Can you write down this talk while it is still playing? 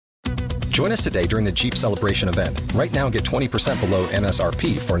Join us today during the Jeep Celebration event. Right now, get 20% below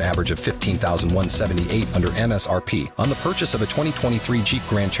MSRP for an average of $15,178 under MSRP on the purchase of a 2023 Jeep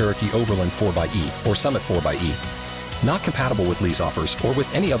Grand Cherokee Overland 4xE or Summit 4xE. Not compatible with lease offers or with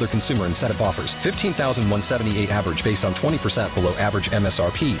any other consumer incentive offers. $15,178 average based on 20% below average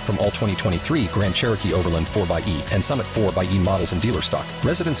MSRP from all 2023 Grand Cherokee Overland 4xE and Summit 4xE models in dealer stock.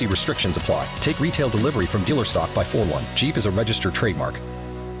 Residency restrictions apply. Take retail delivery from dealer stock by 4/1. Jeep is a registered trademark.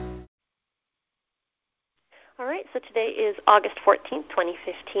 All right, so today is August 14th,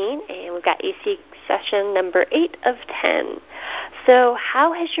 2015, and we've got AC session number 8 of 10. So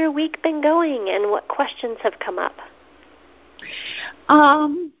how has your week been going, and what questions have come up?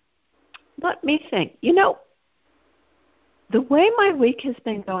 Let me think. The way my week has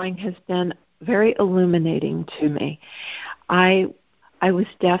been going has been very illuminating to me. I was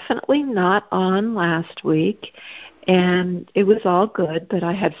definitely not on last week, and it was all good, but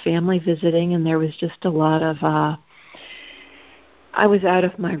I had family visiting, and there was just a lot of, I was out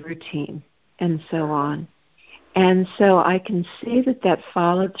of my routine and so on. And so I can see that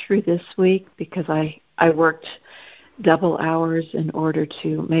followed through this week because I worked double hours in order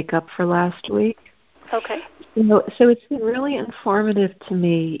to make up for last week. Okay. So it's been really informative to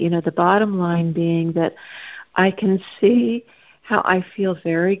me, the bottom line being that I can see how I feel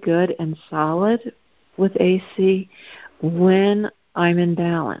very good and solid with AC when I'm in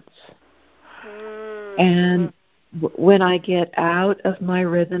balance. And when I get out of my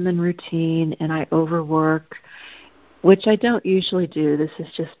rhythm and routine and I overwork, which I don't usually do, this has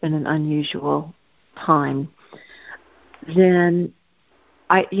just been an unusual time, then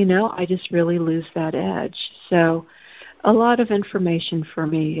I just really lose that edge. So a lot of information for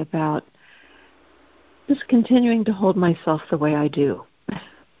me about just continuing to hold myself the way I do.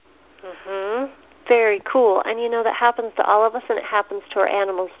 Very cool. And that happens to all of us, and it happens to our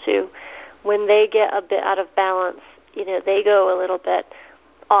animals too. When they get a bit out of balance, they go a little bit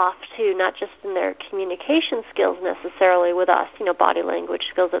off too, not just in their communication skills necessarily with us, body language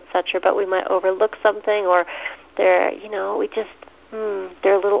skills, etc., but we might overlook something, or they're,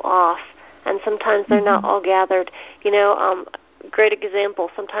 they're a little off, and sometimes they're not all gathered. Great example,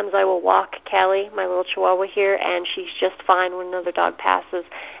 sometimes I will walk Callie, my little Chihuahua here, and she's just fine when another dog passes,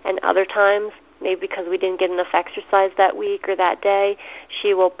 and other times, maybe because we didn't get enough exercise that week or that day,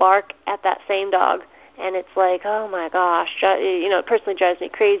 she will bark at that same dog. And it's like, oh, my gosh, it personally drives me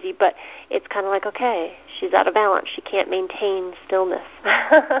crazy, but it's kind of like, okay, she's out of balance. She can't maintain stillness.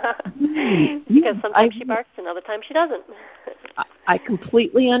 Because sometimes she barks and other times she doesn't. I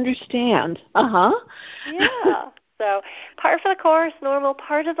completely understand. Yeah. So part for the course, normal,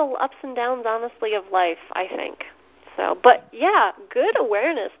 part of the ups and downs, honestly, of life, I think. So, but, yeah, good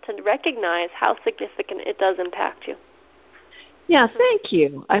awareness to recognize how significant it does impact you. Yeah, thank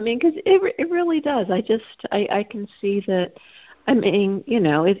you. Because it really does. I can see that.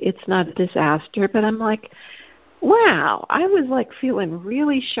 It's not a disaster, but I'm like, wow, I was like feeling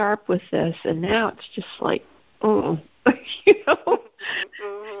really sharp with this, and now it's just like, it'll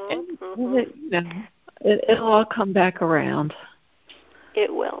all come back around.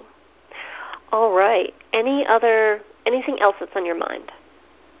 It will. All right. Anything else that's on your mind?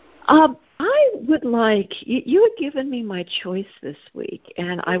 I would like you had given me my choice this week,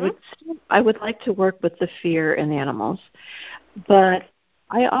 and I would like to work with the fear in animals, but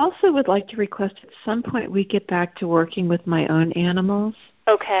I also would like to request at some point we get back to working with my own animals.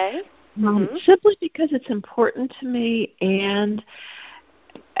 Okay. Simply because it's important to me, and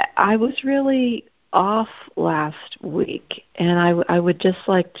I was really off last week, and I would just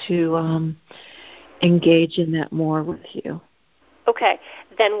like to engage in that more with you. Okay,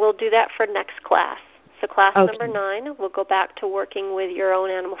 then we'll do that for next class. So class number 9, we'll go back to working with your own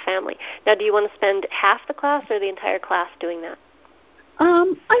animal family. Now, do you want to spend half the class or the entire class doing that?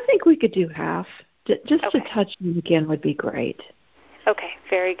 I think we could do half. Just to touch them again would be great. Okay,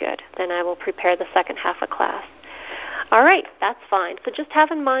 very good. Then I will prepare the second half of class. All right, that's fine. So just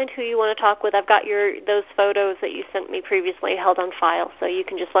have in mind who you want to talk with. I've got those photos that you sent me previously held on file, so you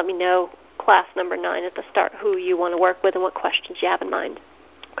can just let me know class number 9 at the start who you want to work with and what questions you have in mind.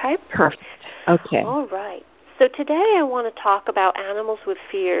 Okay? Perfect. Okay. All right. So today I want to talk about animals with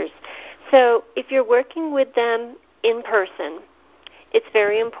fears. So if you're working with them in person, it's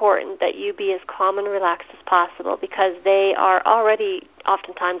very important that you be as calm and relaxed as possible because they are already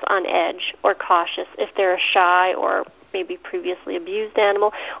oftentimes on edge or cautious if they're a shy or maybe previously abused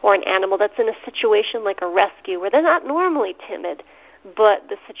animal or an animal that's in a situation like a rescue where they're not normally timid, but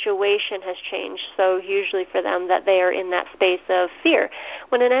the situation has changed so hugely for them that they are in that space of fear.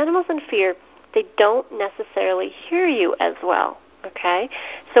 When an animal's in fear, they don't necessarily hear you as well. Okay?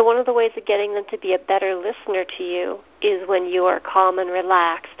 So one of the ways of getting them to be a better listener to you is when you are calm and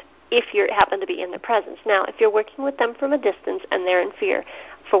relaxed, if you happen to be in their presence. Now, if you're working with them from a distance and they're in fear,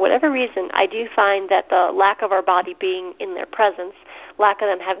 for whatever reason, I do find that the lack of our body being in their presence, lack of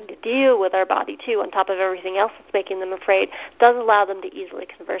them having to deal with our body too, on top of everything else that's making them afraid, does allow them to easily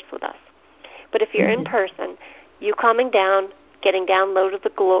converse with us. But if you're in person, you calming down, getting down low to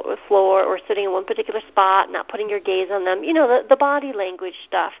the floor or sitting in one particular spot, not putting your gaze on them, the body language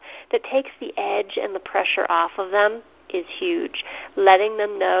stuff that takes the edge and the pressure off of them is huge. Letting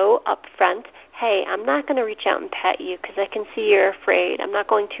them know up front, hey, I'm not going to reach out and pet you because I can see you're afraid. I'm not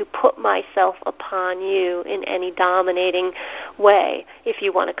going to put myself upon you in any dominating way. If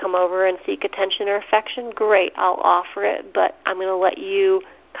you want to come over and seek attention or affection, great, I'll offer it, but I'm going to let you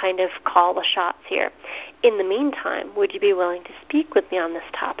kind of call the shots here. In the meantime, would you be willing to speak with me on this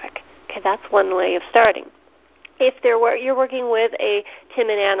topic? Okay, that's one way of starting. If you're working with a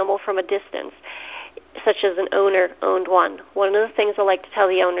timid animal from a distance, such as an owner-owned one of the things I like to tell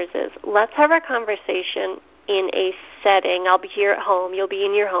the owners is, let's have our conversation in a setting. I'll be here at home, you'll be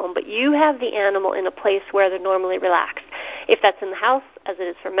in your home, but you have the animal in a place where they're normally relaxed. If that's in the house, as it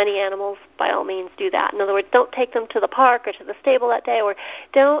is for many animals, by all means do that. In other words, don't take them to the park or to the stable that day, or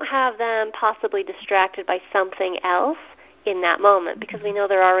don't have them possibly distracted by something else in that moment, because we know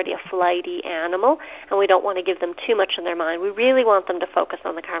they're already a flighty animal, and we don't want to give them too much in their mind. We really want them to focus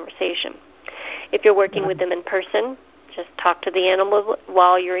on the conversation. If you're working with them in person, just talk to the animal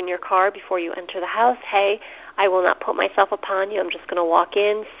while you're in your car before you enter the house. Hey, I will not put myself upon you. I'm just going to walk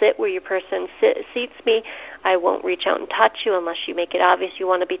in, sit where your person seats me. I won't reach out and touch you unless you make it obvious you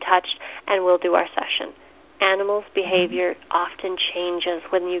want to be touched, and we'll do our session. Animals' behavior often changes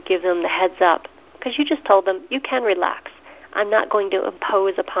when you give them the heads up, because you just told them you can relax. I'm not going to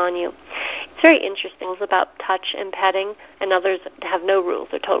impose upon you. It's very interesting about touch and petting, and others have no rules.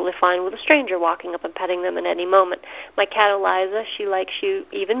 They're totally fine with a stranger walking up and petting them at any moment. My cat Eliza, she likes you,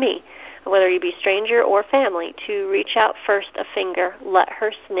 even me, whether you be stranger or family, to reach out first a finger, let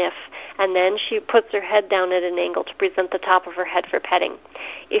her sniff, and then she puts her head down at an angle to present the top of her head for petting.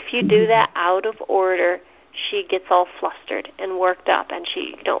 If you do that out of order, she gets all flustered and worked up, and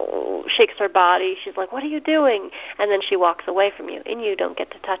she shakes her body. She's like, what are you doing? And then she walks away from you, and you don't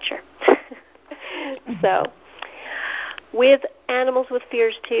get to touch her. So with animals with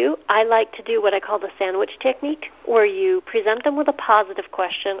fears, too, I like to do what I call the sandwich technique, where you present them with a positive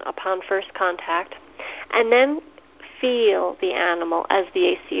question upon first contact, and then feel the animal as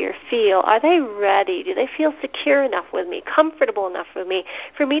the ACer. Feel, are they ready? Do they feel secure enough with me, comfortable enough with me,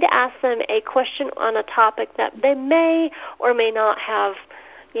 for me to ask them a question on a topic that they may or may not have,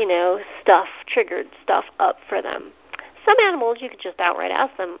 triggered stuff up for them. Some animals, you could just outright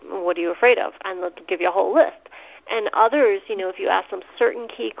ask them, what are you afraid of? And they'll give you a whole list. And others, if you ask them certain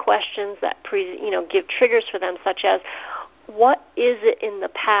key questions that give triggers for them, such as, what is it in the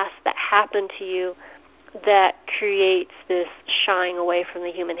past that happened to you that creates this shying away from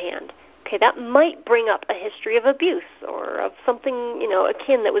the human hand? Okay, that might bring up a history of abuse or of something,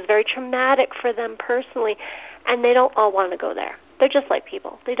 akin that was very traumatic for them personally, and they don't all want to go there. They're just like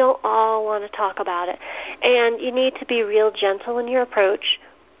people. They don't all want to talk about it. And you need to be real gentle in your approach.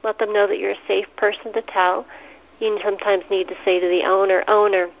 Let them know that you're a safe person to tell. You sometimes need to say to the owner,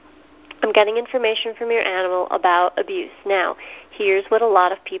 I'm getting information from your animal about abuse. Now, here's what a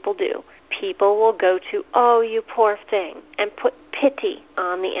lot of people do. People will go to, oh, you poor thing, and put pity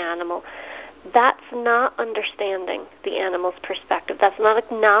on the animal. That's not understanding the animal's perspective. That's not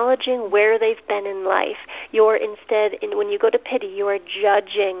acknowledging where they've been in life. You're instead, when you go to pity, you are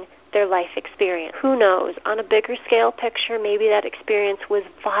judging their life experience. Who knows? On a bigger scale picture, maybe that experience was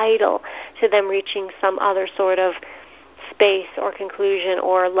vital to them reaching some other sort of space or conclusion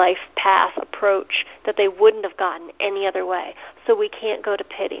or life path approach that they wouldn't have gotten any other way. So we can't go to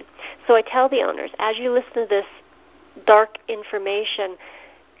pity. So I tell the owners, as you listen to this dark information,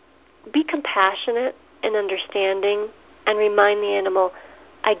 be compassionate and understanding, and remind the animal,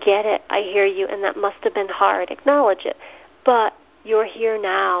 I get it, I hear you, and that must have been hard. Acknowledge it. But you're here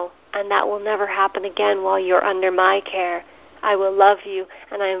now, and that will never happen again while you're under my care. I will love you,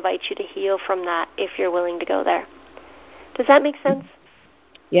 and I invite you to heal from that if you're willing to go there. Does that make sense?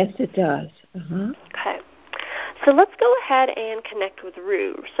 Yes, it does. Uh-huh. Okay. So let's go ahead and connect with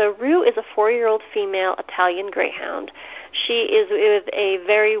Rue. So Rue is a 4-year-old female Italian Greyhound. She is with a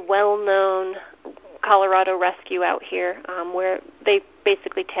very well-known Colorado rescue out here where they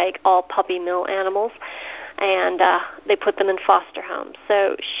basically take all puppy mill animals and they put them in foster homes.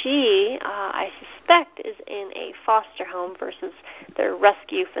 So she, I suspect, is in a foster home versus their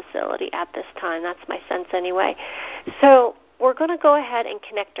rescue facility at this time. That's my sense anyway. So we're going to go ahead and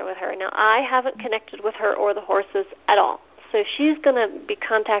connect her with her. Now, I haven't connected with her or the horses at all. So she's going to be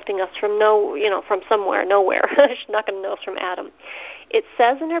contacting us from from somewhere, nowhere. She's not going to know us from Adam. It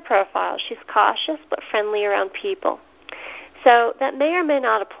says in her profile she's cautious but friendly around people. So that may or may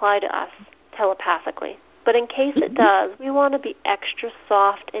not apply to us telepathically. But in case it does, we want to be extra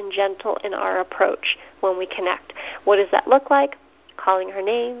soft and gentle in our approach when we connect. What does that look like? Calling her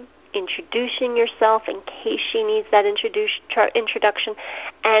name, introducing yourself in case she needs that introduction,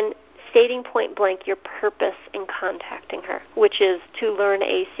 and stating point blank your purpose in contacting her, which is to learn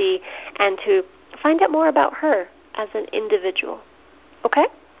AC and to find out more about her as an individual. Okay?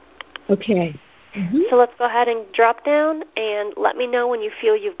 Okay. Mm-hmm. So let's go ahead and drop down and let me know when you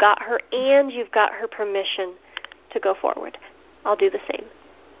feel you've got her and you've got her permission to go forward. I'll do the same.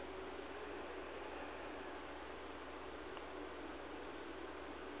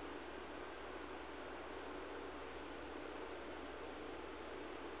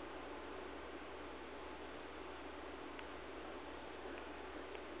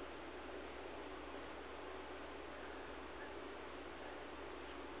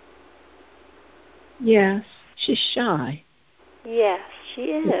 Yes, she's shy. Yes, she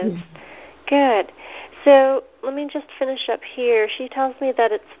is. Good. So let me just finish up here. She tells me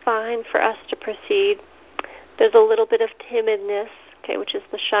that it's fine for us to proceed. There's a little bit of timidness, okay, which is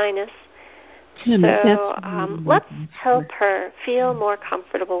the shyness. So let's help her feel more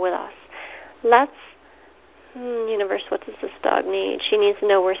comfortable with us. Let's, universe, what does this dog need? She needs to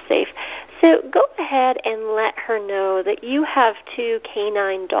know we're safe. So go ahead and let her know that you have 2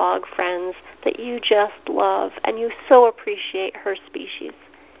 canine dog friends that you just love and you so appreciate her species.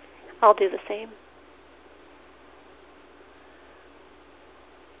 I'll do the same.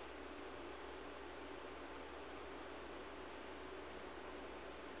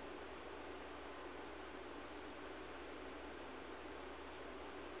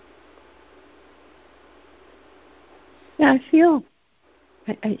 Yeah, I feel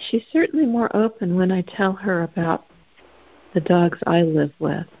she's certainly more open when I tell her about the dogs I live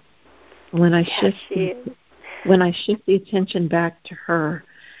with. When I shift the attention back to her,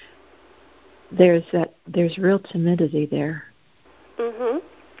 there's real timidity there. Mhm.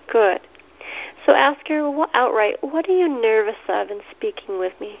 Good. So ask her outright, what are you nervous of in speaking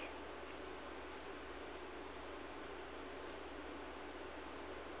with me?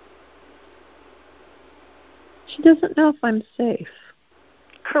 She doesn't know if I'm safe.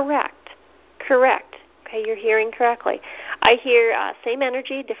 Correct. Okay, you're hearing correctly. I hear same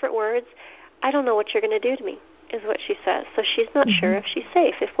energy, different words. I don't know what you're going to do to me, is what she says. So she's not sure if she's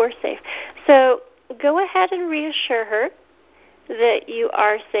safe, if we're safe. So go ahead and reassure her that you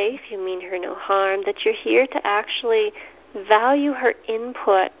are safe, you mean her no harm, that you're here to actually value her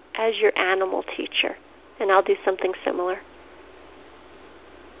input as your animal teacher. And I'll do something similar.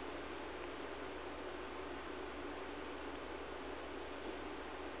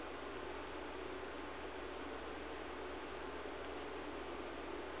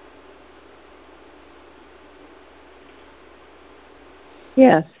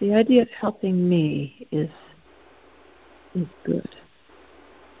 Yes, the idea of helping me is good.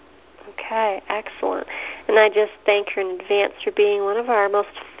 Okay, excellent. And I just thank her in advance for being one of our most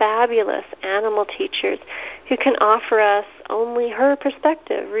fabulous animal teachers who can offer us only her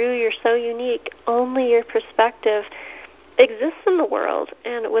perspective. Rue, you're so unique. Only your perspective exists in the world,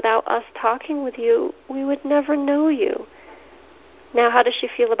 and without us talking with you, we would never know you. Now, how does she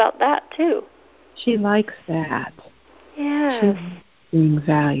feel about that, too? She likes that. Yes. She's being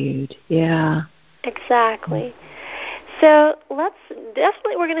valued, yeah. Exactly. So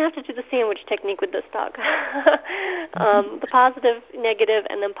we're going to have to do the sandwich technique with this dog. The positive, negative,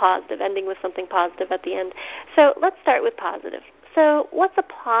 and then positive, ending with something positive at the end. So let's start with positive. So what's a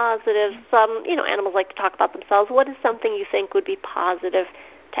positive? Some, animals like to talk about themselves. What is something you think would be positive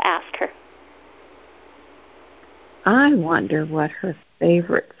to ask her? I wonder what her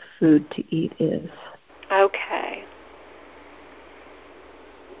favorite food to eat is. Okay.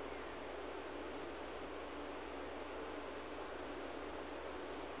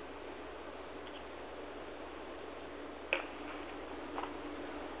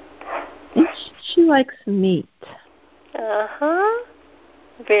 She likes meat. Uh-huh.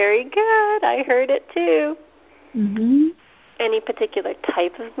 Very good. I heard it too. Mm-hmm. Any particular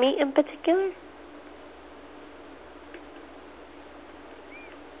type of meat in particular?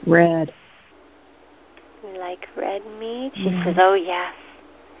 Red. You like red meat? She says, oh, yes.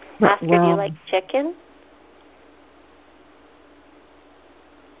 Ask her, do you like chicken?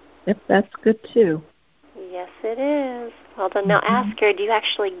 Yep, that's good too. Yes, it is. Well done. Now ask her, do you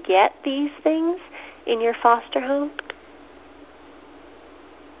actually get these things in your foster home?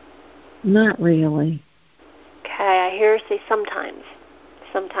 Not really. Okay, I hear her say sometimes.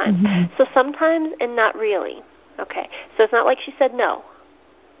 Sometimes. Mm-hmm. So sometimes and not really. Okay. So it's not like she said no.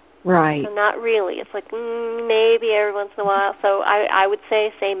 Right. So not really. It's like maybe every once in a while. So I would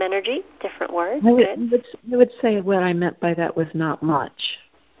say same energy, different words. Good. I would say what I meant by that was not much.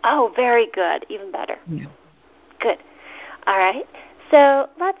 Oh, very good. Even better. Yeah. Good. All right. So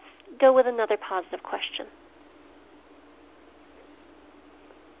let's go with another positive question.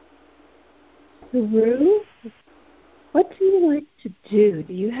 Rue, what do you like to do?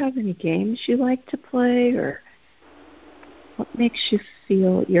 Do you have any games you like to play, or what makes you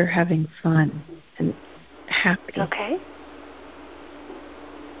feel you're having fun and happy? Okay.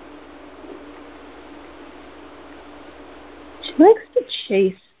 She likes to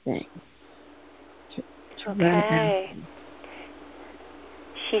chase things. To run Okay. after.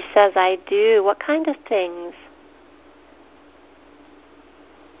 She says, I do. What kind of things?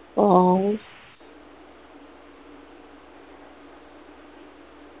 Balls.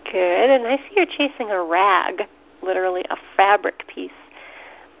 Good. And I see you're chasing a rag, literally a fabric piece.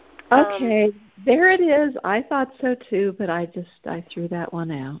 Okay, there it is. I thought so too, but I threw that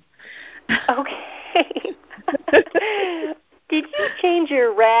one out. Okay. Did you change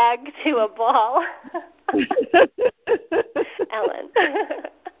your rag to a ball? Ellen.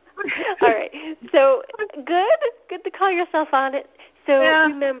 All right. So good to call yourself on it. So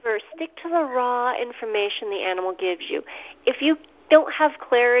Remember, stick to the raw information the animal gives you. If you don't have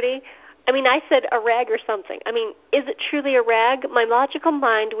clarity, I said a rag or something. Is it truly a rag? My logical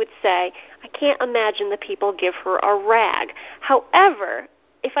mind would say, I can't imagine the people give her a rag. However,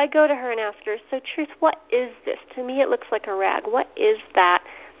 if I go to her and ask her, so Truth, what is this? To me it looks like a rag. What is that?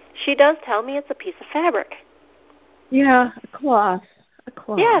 She does tell me it's a piece of fabric. Yeah, a cloth.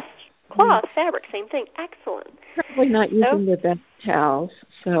 Yes, cloth, fabric, same thing. Excellent. Probably not using the best towels,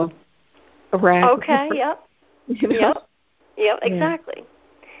 so a rag. Okay, yep. Yep, exactly.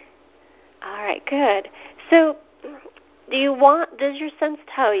 All right, good. So does your sense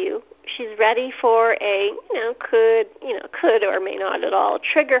tell you she's ready for a, could or may not at all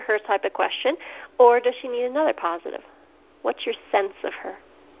trigger her type of question, or does she need another positive? What's your sense of her?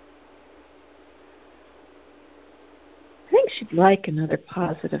 I think she'd like another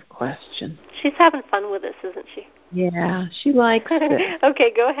positive question. She's having fun with this, isn't she? Yeah, she likes it.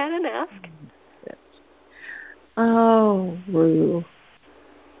 Okay, go ahead and ask. Oh, Rue.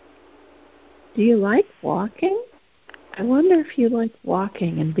 Do you like walking? I wonder if you like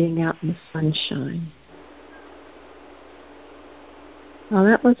walking and being out in the sunshine. Well,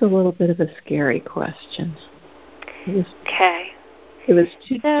 that was a little bit of a scary question. Okay. It was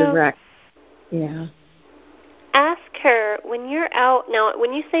too direct. Yeah. Ask her, when you're out, now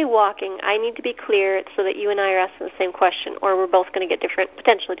when you say walking, I need to be clear so that you and I are asking the same question, or we're both going to get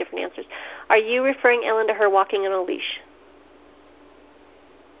potentially different answers. Are you referring, Ellen, to her walking on a leash?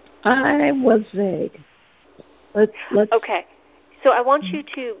 I was vague. Let's. Okay. So I want you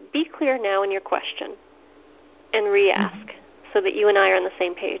to be clear now in your question and re-ask so that you and I are on the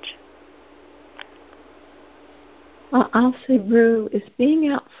same page. I'll say, Rue, is being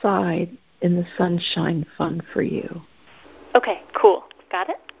outside in the sunshine fun for you? Okay, cool. Got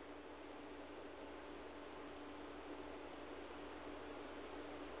it?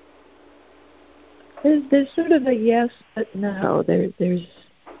 There's sort of a yes, but no. There's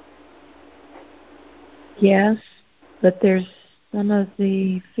yes, but there's some of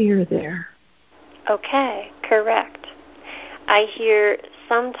the fear there. Okay, correct. I hear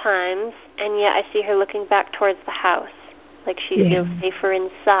sometimes, and yet I see her looking back towards the house, like she feels safer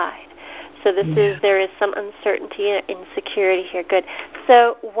inside. So there is some uncertainty and insecurity here. Good.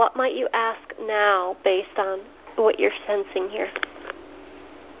 So what might you ask now based on what you're sensing here?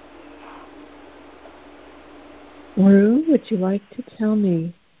 Rue, would you like to tell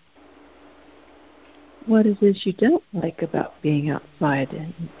me what it is you don't like about being outside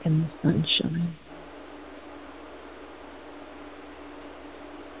in the sunshine?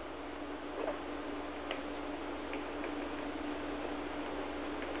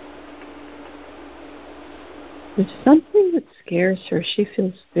 There's something that scares her. She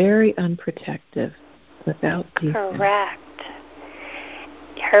feels very unprotected without defense. Correct.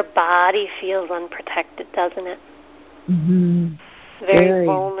 Her body feels unprotected, doesn't it? Mm-hmm. Very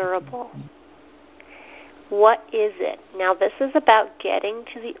vulnerable. What is it? Now, this is about getting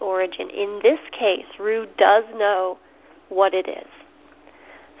to the origin. In this case, Rue does know what it is.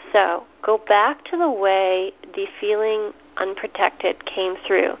 So go back to the way the feeling unprotected came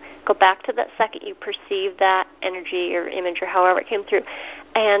through. Go back to that second you perceived that energy or image or however it came through.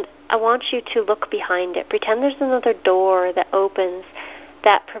 And I want you to look behind it. Pretend there's another door that opens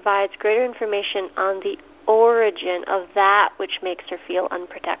that provides greater information on the origin of that which makes her feel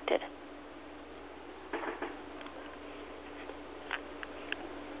unprotected.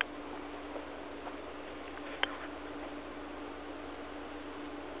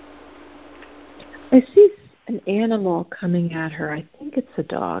 I see an animal coming at her. I think it's a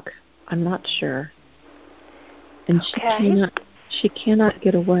dog. I'm not sure. And she cannot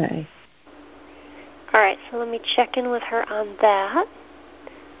get away. All right, so let me check in with her on that.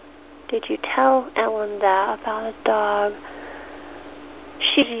 Did you tell Ellen that about a dog?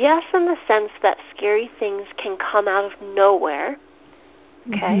 She's yes in the sense that scary things can come out of nowhere.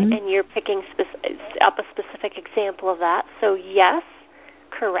 Okay, and you're picking up a specific example of that. So yes,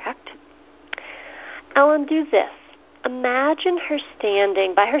 correct. Ellen, do this. Imagine her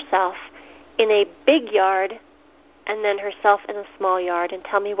standing by herself in a big yard and then herself in a small yard, and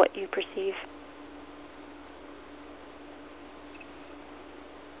tell me what you perceive.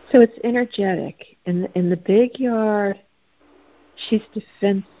 So it's energetic. In the big yard, she's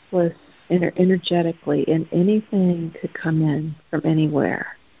defenseless energetically, and anything could come in from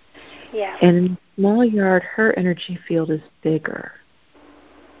anywhere. Yes. And in the small yard, her energy field is bigger.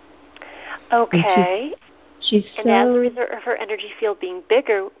 Okay. She's and as a result of her energy field being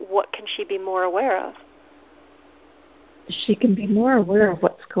bigger, what can she be more aware of? She can be more aware of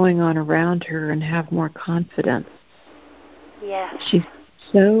what's going on around her and have more confidence. Yes. She's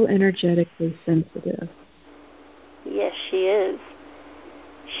so energetically sensitive. Yes, she is.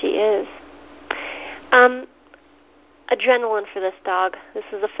 She is. Adrenaline for this dog. This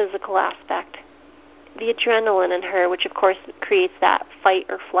is a physical aspect. The adrenaline in her, which of course creates that fight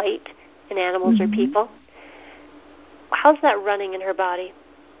or flight in animals or people. How's that running in her body?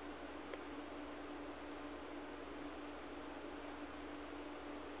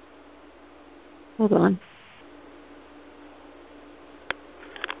 Hold on.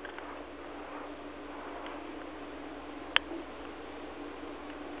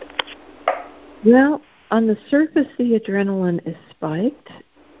 Well, on the surface, the adrenaline is spiked,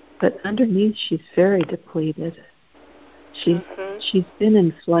 but underneath, she's very depleted. She's been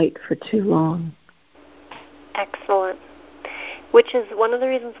in flight for too long. Excellent. Which is one of the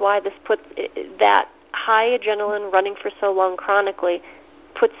reasons why this puts that high adrenaline running for so long chronically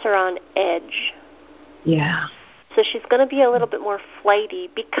puts her on edge. Yeah. So she's going to be a little bit more flighty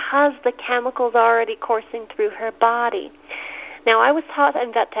because the chemicals are already coursing through her body. Now, I was taught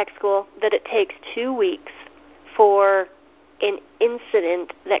in vet tech school that it takes 2 weeks for an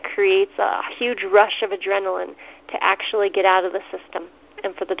incident that creates a huge rush of adrenaline to actually get out of the system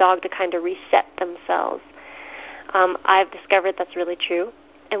and for the dog to kind of reset themselves. I've discovered that's really true.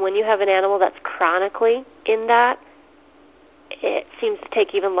 And when you have an animal that's chronically in that, it seems to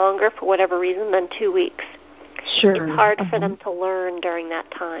take even longer for whatever reason than 2 weeks. Sure. It's hard for them to learn during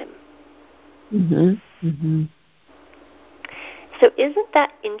that time. So isn't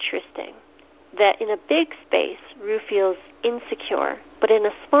that interesting that in a big space, Rue feels insecure, but in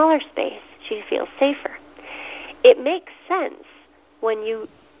a smaller space, she feels safer? It makes sense when you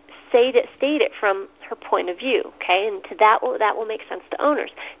state it from her point of view, okay? And to that will make sense to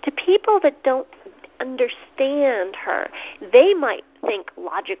owners. To people that don't understand her, they might think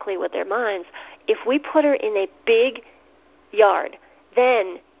logically with their minds, if we put her in a big yard,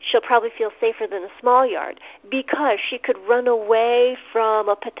 then she'll probably feel safer than a small yard because she could run away from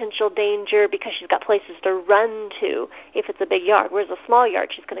a potential danger because she's got places to run to if it's a big yard, whereas a small yard,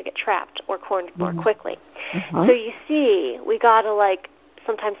 she's going to get trapped or cornered more quickly. So you see, we got to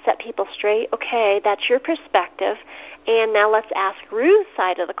sometimes set people straight. Okay, that's your perspective, and now let's ask Rue's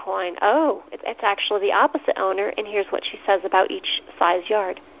side of the coin. Oh, it's actually the opposite owner, and here's what she says about each size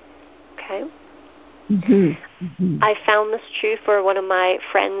yard. Okay? I found this true for one of my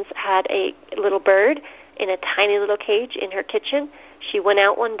friends had a little bird in a tiny little cage in her kitchen. She went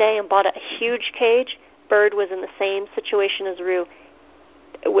out one day and bought a huge cage. Bird was in the same situation as Rue.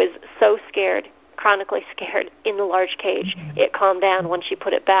 It was so scared, chronically scared, in the large cage. It calmed down when she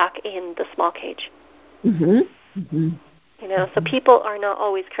put it back in the small cage. You know, so people are not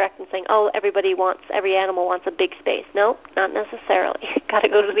always correct in saying, oh, every animal wants a big space. No, not necessarily. Got to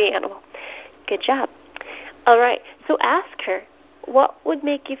go to the animal. Good job. All right, so ask her, what would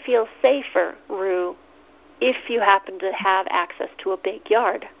make you feel safer, Rue, if you happen to have access to a big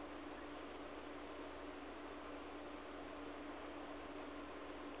yard?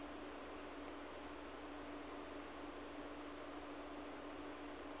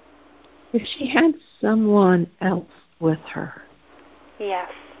 If she had someone else with her.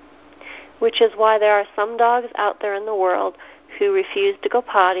 Yes, which is why there are some dogs out there in the world who refuse to go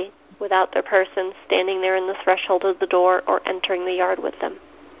potty without their person standing there in the threshold of the door or entering the yard with them,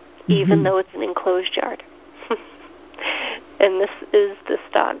 even though it's an enclosed yard. And this is this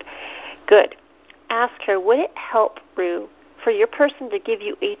dog. Good. Ask her, would it help, Rue, for your person to give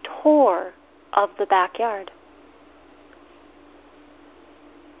you a tour of the backyard?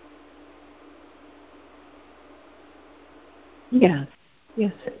 Yes.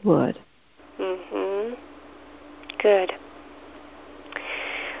 Yes, it would. Good.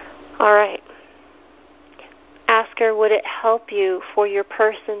 All right. Ask her, would it help you for your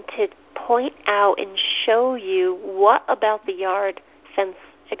person to point out and show you what about the yard fence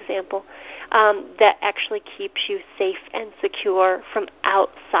example that actually keeps you safe and secure from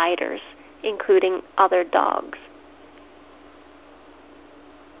outsiders, including other dogs?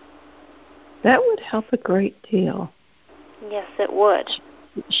 That would help a great deal. Yes, it would.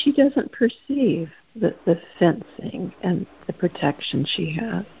 She doesn't perceive the fencing and the protection she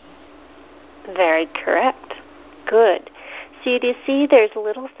has. Very correct. Good. So do you see there's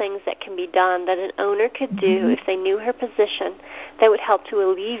little things that can be done that an owner could do if they knew her position that would help to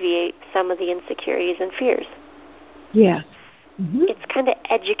alleviate some of the insecurities and fears? Yes. It's kind of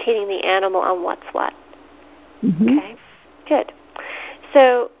educating the animal on what's what. Okay. Good.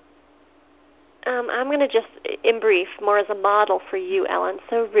 So I'm going to just, in brief, more as a model for you, Ellen.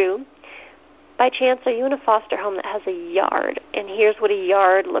 So, Rue, by chance, are you in a foster home that has a yard? And here's what a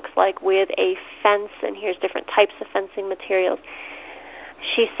yard looks like with a fence, and here's different types of fencing materials.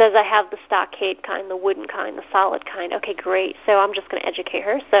 She says, I have the stockade kind, the wooden kind, the solid kind. Okay, great. So I'm just going to educate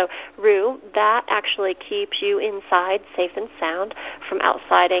her. So, Rue, that actually keeps you inside safe and sound from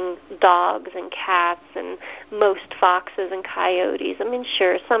outsiding dogs and cats and most foxes and coyotes. I mean,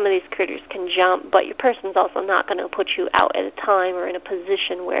 sure, some of these critters can jump, but your person's also not going to put you out at a time or in a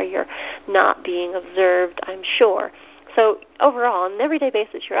position where you're not being observed, I'm sure. So overall, on an everyday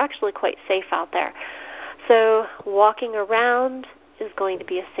basis, you're actually quite safe out there. So walking around is going to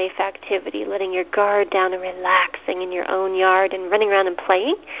be a safe activity. Letting your guard down and relaxing in your own yard and running around and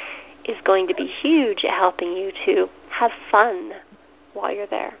playing is going to be huge at helping you to have fun while you're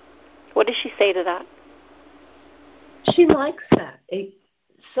there. What does she say to that? She likes that.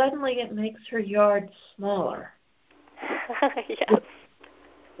 Suddenly it makes her yard smaller. Yes.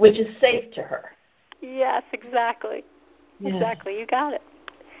 Which is safe to her. Yes, exactly. Yeah. Exactly. You got it.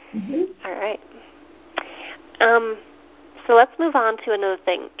 All right. So let's move on to another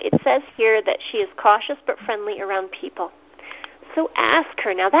thing. It says here that she is cautious but friendly around people. So ask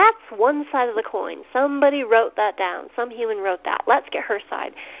her. Now that's one side of the coin. Somebody wrote that down. Some human wrote that. Let's get her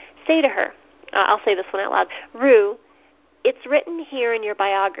side. Say to her, I'll say this one out loud, Rue, it's written here in your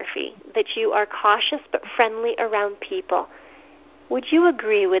biography that you are cautious but friendly around people. Would you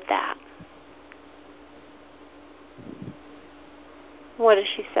agree with that? What does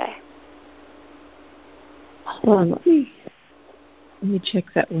she say? Hold on, let me check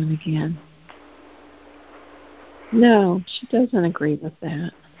that one again. No, she doesn't agree with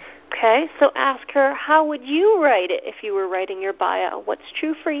that. Okay, so ask her, how would you write it if you were writing your bio? What's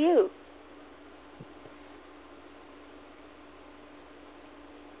true for you?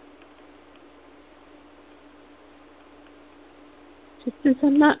 Just as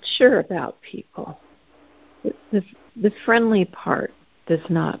I'm not sure about people. The friendly part does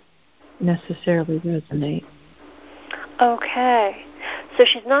not necessarily resonate. Okay. So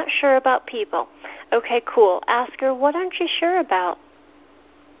she's not sure about people. Okay, cool. Ask her, what aren't you sure about?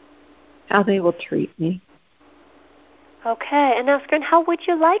 How they will treat me. Okay, and ask her, and how would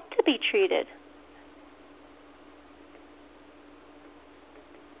you like to be treated?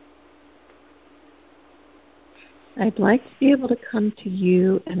 I'd like to be able to come to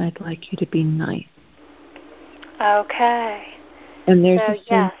you, and I'd like you to be nice. Okay. And there's a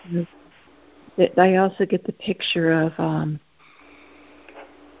sense of, that I also get the picture of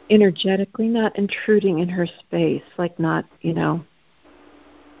energetically not intruding in her space, like not,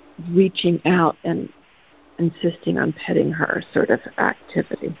 reaching out and insisting on petting her sort of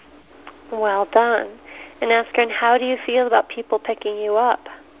activity. Well done. And ask her, and how do you feel about people picking you up?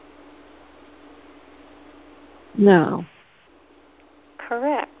 No.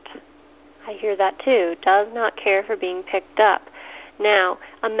 Correct. I hear that too. Does not care for being picked up. Now,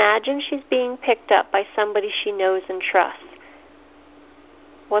 imagine she's being picked up by somebody she knows and trusts.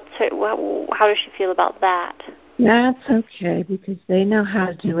 How does she feel about that? That's okay, because they know how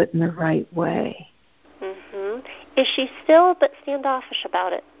to do it in the right way. Is she still but standoffish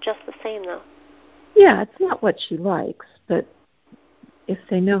about it, just the same, though? Yeah, it's not what she likes, but if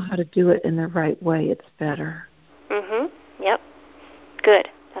they know how to do it in the right way, it's better. Yep. Good.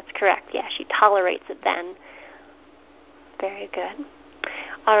 That's correct. Yeah, she tolerates it then. Very good.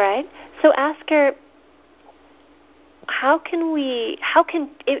 All right. So ask her,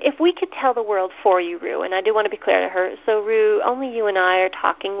 if we could tell the world for you, Rue, and I do want to be clear to her, so Rue, only you and I are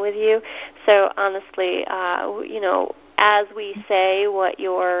talking with you, so honestly, as we say what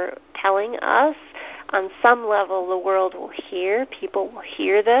you're telling us, on some level the world will hear, people will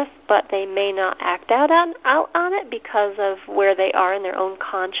hear this, but they may not act out on it because of where they are in their own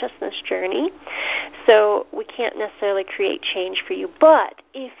consciousness journey. So we can't necessarily create change for you. But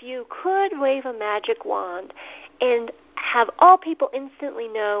if you could wave a magic wand and have all people instantly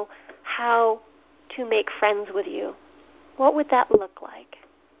know how to make friends with you, what would that look like?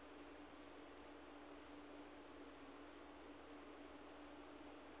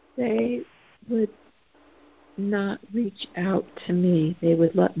 They would not reach out to me. They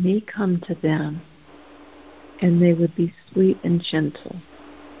would let me come to them, and they would be sweet and gentle.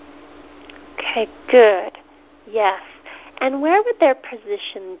 Okay, good. Yes. And where would their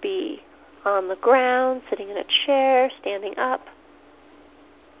position be? On the ground, sitting in a chair, standing up?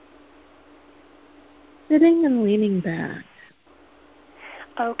 Sitting and leaning back.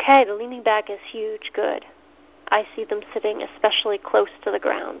 Okay, the leaning back is huge. Good. I see them sitting especially close to the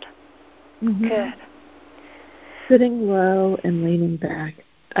ground. Mm-hmm. Good. Sitting low and leaning back.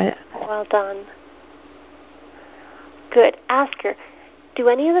 Well done. Good. Ask her, do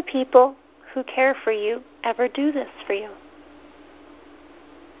any of the people who care for you ever do this for you?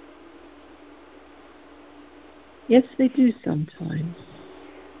 Yes, they do sometimes.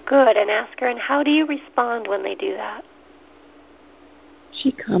 Good. And ask her, and how do you respond when they do that?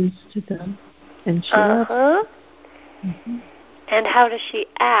 She comes to them, and she loves them. Mm-hmm. And how does she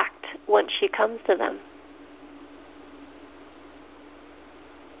act once she comes to them?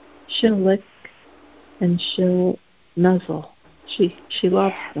 She'll lick and she'll nuzzle. She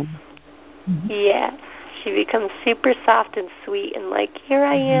loves them. Mm-hmm. Yes. She becomes super soft and sweet and like, here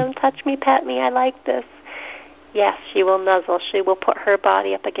I am, touch me, pet me, I like this. Yes, she will nuzzle. She will put her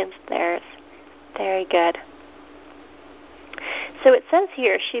body up against theirs. Very good. So it says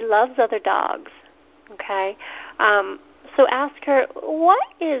here she loves other dogs. Okay? So ask her, what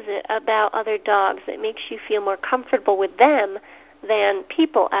is it about other dogs that makes you feel more comfortable with them than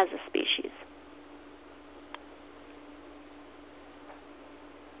people as a species?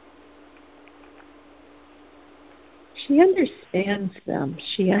 She understands them.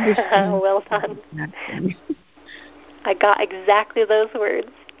 She understands Well done. them. I got exactly those words.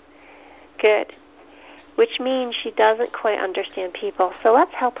 Good. Which means she doesn't quite understand people. So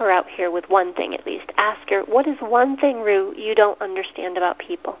let's help her out here with one thing at least. Ask her, what is one thing, Rue, you don't understand about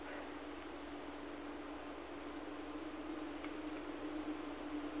people?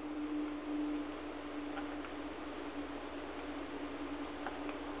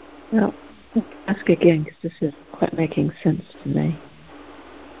 Well, let's ask again because this isn't quite making sense to me.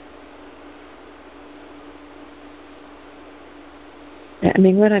 I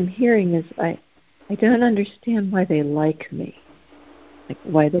mean, what I'm hearing is I don't understand why they like me, like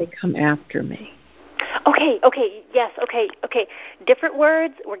why they come after me. Okay, yes, okay. Different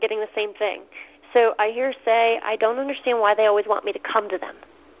words, we're getting the same thing. So I hear say, I don't understand why they always want me to come to them.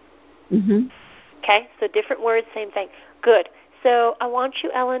 Mm-hmm. Okay, so different words, same thing. Good. So I want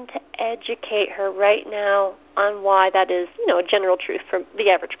you, Ellen, to educate her right now on why that is, a general truth for the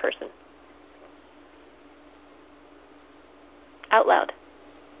average person. Out loud.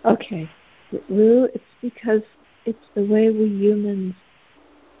 Okay. Rue, it's because it's the way we humans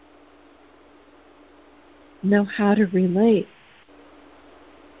know how to relate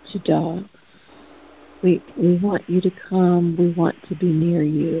to dogs. We want you to come. We want to be near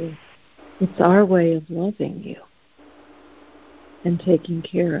you. It's our way of loving you and taking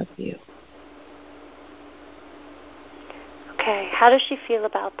care of you. Okay. How does she feel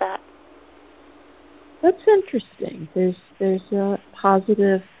about that? That's interesting. There's a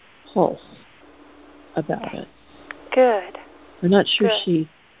positive pulse about it. Good. I'm not sure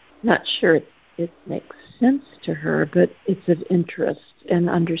it makes sense to her, but it's of interest and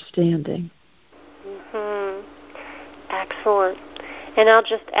understanding. Mm-hmm. Excellent. And I'll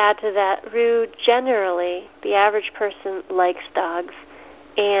just add to that, Rue, generally, the average person likes dogs,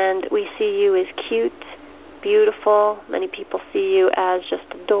 and we see you as cute, beautiful. Many people see you as just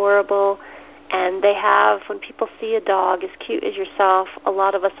adorable. And when people see a dog as cute as yourself, a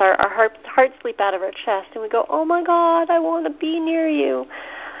lot of us, our hearts leap out of our chest, and we go, oh my God, I want to be near you.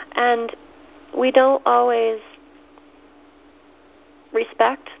 And we don't always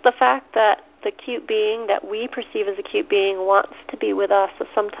respect the fact that the cute being that we perceive as a cute being wants to be with us. So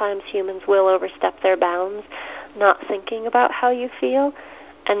sometimes humans will overstep their bounds, not thinking about how you feel,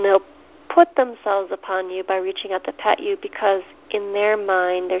 and they'll put themselves upon you by reaching out to pet you because in their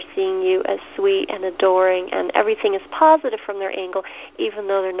mind they're seeing you as sweet and adoring and everything is positive from their angle, even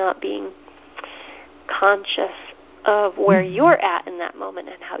though they're not being conscious of where you're at in that moment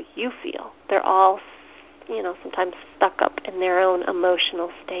and how you feel. They're all, sometimes stuck up in their own emotional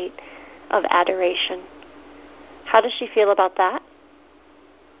state of adoration. How does she feel about that?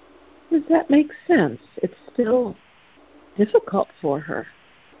 Does that make sense? It's still difficult for her,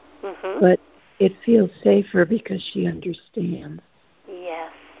 but it feels safer because she understands.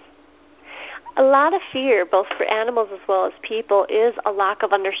 Yes. A lot of fear, both for animals as well as people, is a lack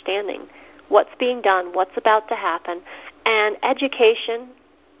of understanding. What's being done, what's about to happen, and education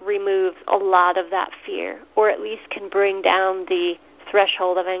removes a lot of that fear, or at least can bring down the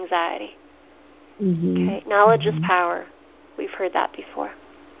threshold of anxiety. Okay, knowledge is power. We've heard that before.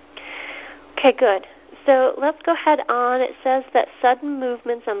 Okay, good. So let's go ahead on. It says that sudden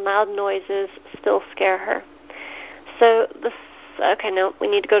movements and loud noises still scare her. So we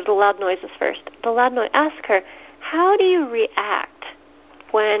need to go to the loud noises first. The loud noise, ask her, how do you react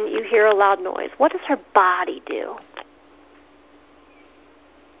when you hear a loud noise? What does her body do?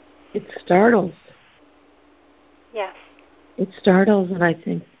 It startles. Yes. It startles, and I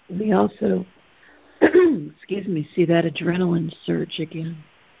think we also, see that adrenaline surge again.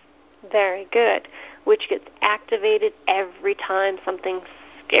 Very good, which gets activated every time something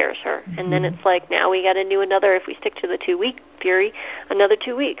scares her. And then it's like, now we got to do another, if we stick to the 2-week theory, another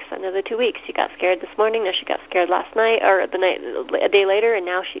 2 weeks, another 2 weeks. She got scared this morning, now she got scared last night, or a day later, and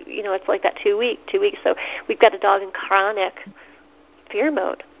now she, it's like that 2 weeks. So we've got a dog in chronic fear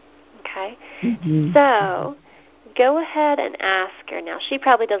mode, okay? So go ahead and ask her. Now, she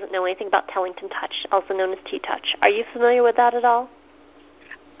probably doesn't know anything about Tellington Touch, also known as T-Touch. Are you familiar with that at all?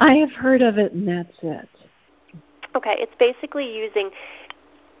 I have heard of it, and that's it. Okay, it's basically using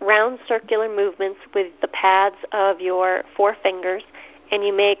round circular movements with the pads of your 4 fingers, and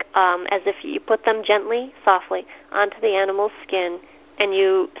you make as if you put them gently, softly, onto the animal's skin, and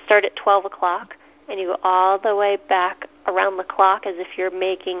you start at 12 o'clock, and you go all the way back around the clock as if you're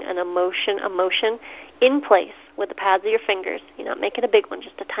making a motion in place with the pads of your fingers. You're not making a big one,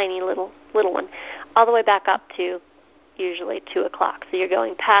 just a tiny little one, all the way back up to usually 2 o'clock. So you're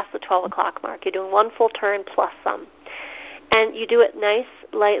going past the 12 o'clock mark. You're doing 1 full turn plus some. And you do it nice,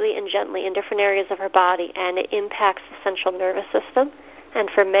 lightly, and gently in different areas of her body, and it impacts the central nervous system. And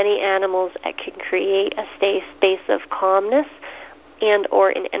for many animals, it can create a space of calmness and or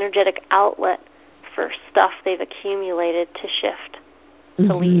an energetic outlet for stuff they've accumulated to shift,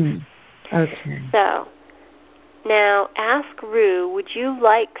 to leave. Okay. So now ask Rue, would you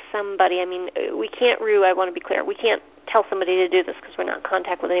like somebody, we can't, Rue, I want to be clear, we can't tell somebody to do this because we're not in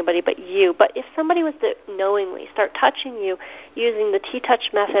contact with anybody but you. But if somebody was to knowingly start touching you using the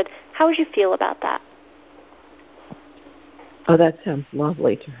T-Touch method, how would you feel about that? Oh, that sounds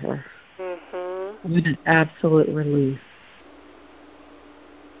lovely to her. What an absolute relief.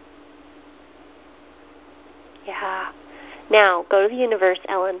 Yeah. Now, go to the universe,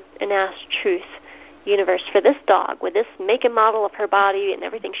 Ellen, and ask Truth. Universe, for this dog, with this make and model of her body and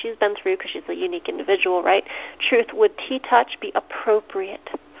everything she's been through, because she's a unique individual, right? Truth, would T-Touch be appropriate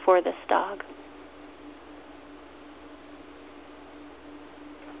for this dog?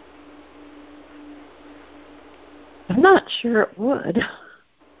 I'm not sure it would.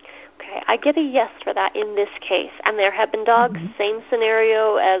 Okay, I get a yes for that in this case. And there have been dogs, same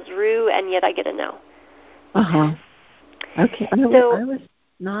scenario as Rue, and yet I get a no. Okay. I was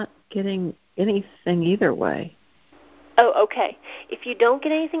not getting anything either way. Oh, okay. If you don't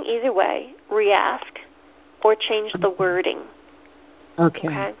get anything either way, re-ask or change the wording.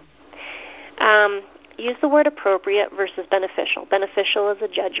 Okay. Use the word appropriate versus beneficial. Beneficial is a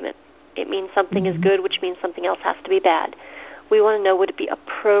judgment. It means something is good, which means something else has to be bad. We want to know, would it be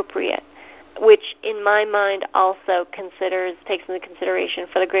appropriate, which in my mind also takes into consideration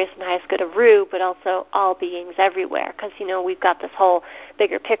for the greatest and highest good of Rue, but also all beings everywhere, because, we've got this whole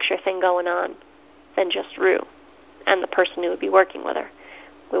bigger picture thing going on than just Rue and the person who would be working with her.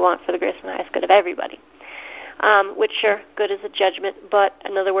 We want for the greatest and highest good of everybody, which, sure, good is a judgment, but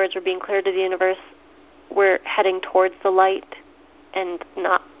in other words, we're being clear to the universe, we're heading towards the light and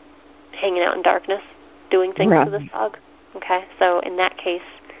not hanging out in darkness, doing things for this dog. Okay, so in that case,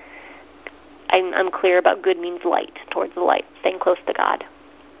 I'm clear about good means light, towards the light, staying close to God.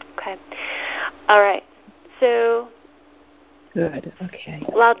 Okay. All right. So. Good. Okay.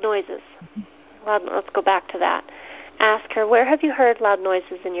 Loud noises. Let's go back to that. Ask her, where have you heard loud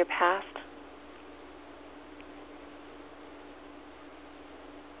noises in your past?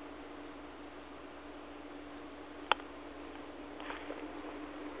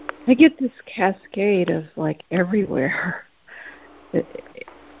 I get this cascade of like everywhere.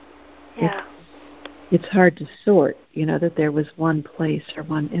 Yeah. It's hard to sort, that there was one place or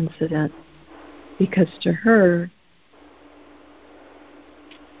one incident, because to her,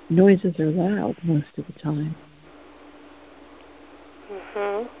 noises are loud most of the time.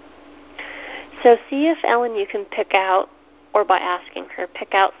 Mhm. So see if, Ellen, you can pick out, or by asking her,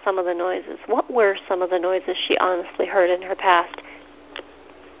 pick out some of the noises. What were some of the noises she honestly heard in her past?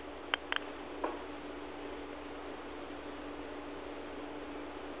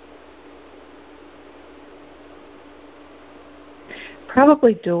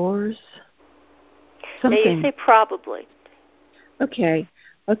 Probably doors. Something. Now you say probably. Okay.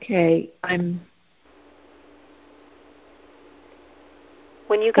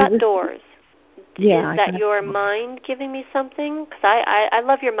 When you got doors, is that your doors. mind giving me something? Because I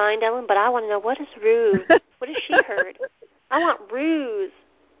love your mind, Ellen, but I want to know, what is ruse? What has she heard? I want ruse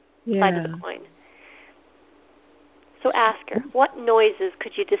side of the coin. So ask her, what noises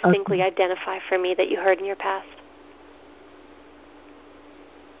could you distinctly identify for me that you heard in your past?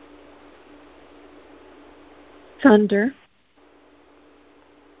 Thunder.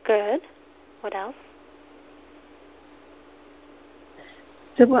 Good. What else?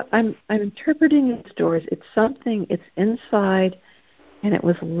 So what I'm interpreting as doors, it's something, it's inside, and it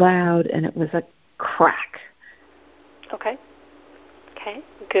was loud, and it was a crack. Okay,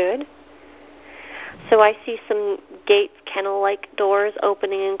 good. So I see some gates, kennel-like doors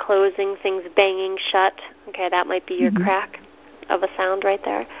opening and closing, things banging shut. Okay, that might be your crack of a sound right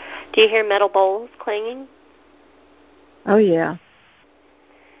there. Do you hear metal bowls clanging? Oh, yeah.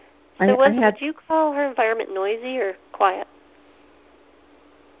 So would you call her environment noisy or quiet?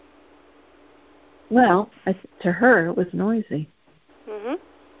 Well, to her, it was noisy. Mhm.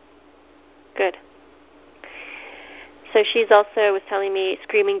 Good. So she's also was telling me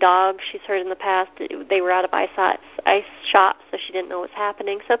screaming dogs she's heard in the past. They were out of ice shop, so she didn't know what was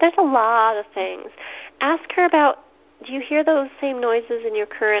happening. So there's a lot of things. Ask her about, do you hear those same noises in your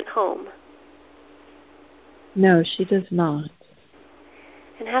current home? No, she does not.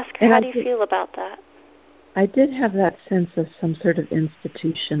 And ask her, how do you feel about that? I did have that sense of some sort of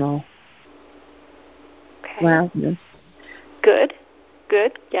institutional loudness. Good.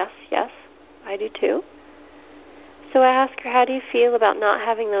 Yes, I do too. So I ask her, how do you feel about not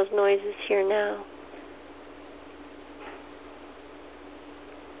having those noises here now?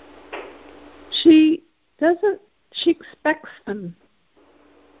 She expects them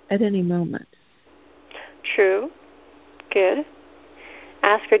at any moment. True. Good.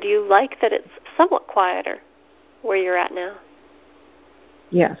 Ask her, do you like that it's somewhat quieter where you're at now?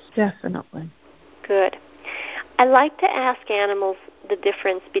 Yes, definitely. Good. I like to ask animals the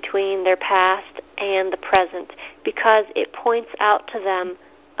difference between their past and the present, because it points out to them,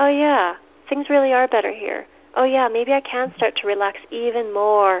 oh yeah, things really are better here. Oh yeah, maybe I can start to relax even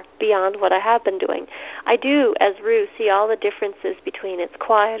more beyond what I have been doing. I do, as Rue, see all the differences between it's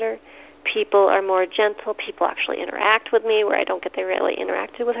quieter, people are more gentle, people actually interact with me where I don't get to really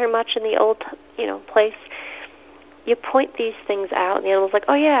interacted with her much in the old, place. You point these things out, and the animal's like,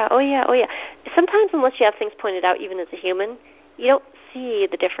 oh yeah. Sometimes, unless you have things pointed out, even as a human, you don't see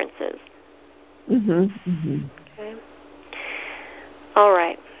the differences. Okay. All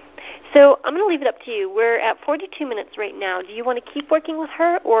right. So I'm going to leave it up to you. We're at 42 minutes right now. Do you want to keep working with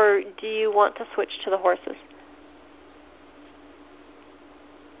her, or do you want to switch to the horses?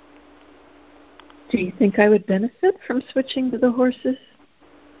 Do you think I would benefit from switching to the horses?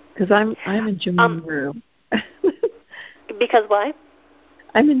 Because I'm enjoying Rue. Because why?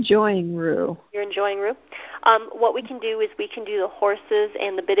 I'm enjoying Rue. You're enjoying Rue? What we can do is we can do the horses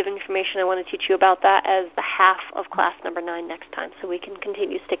and the bit of information I want to teach you about that as the half of class number 9 next time, so we can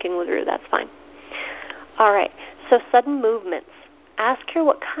continue sticking with Rue. That's fine. All right. So sudden movements. Ask her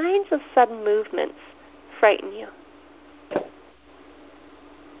what kinds of sudden movements frighten you.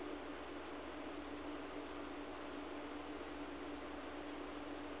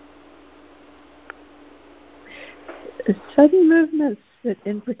 Sudden movements that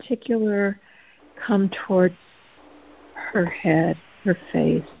in particular come towards her head, her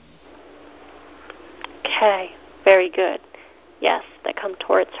face. Okay, very good. Yes, that come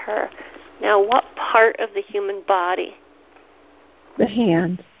towards her. Now, what part of the human body? The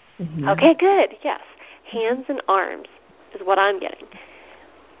hand. Okay, good, yes. Hands and arms is what I'm getting.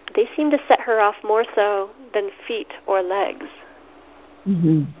 They seem to set her off more so than feet or legs.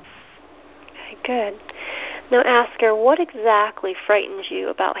 Okay, good. Now ask her, what exactly frightens you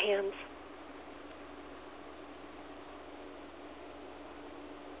about hands?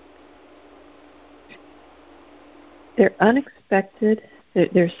 They're unexpected.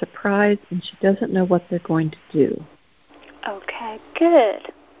 They're surprised, and she doesn't know what they're going to do. Okay,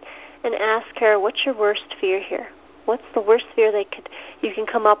 good. And ask her, what's your worst fear here? What's the worst fear you can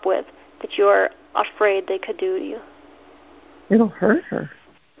come up with that you're afraid they could do to you? It'll hurt her.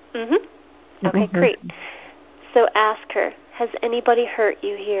 Mm-hmm. Okay, great. So ask her, has anybody hurt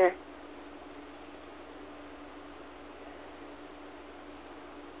you here?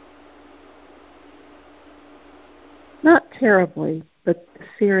 Not terribly, but as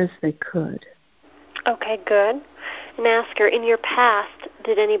severe as they could. Okay, good. And ask her, in your past,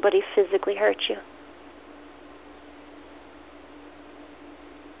 did anybody physically hurt you?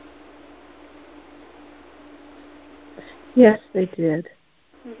 Yes, they did.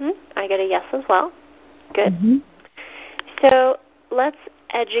 I get a yes as well. Good. Mm-hmm. So let's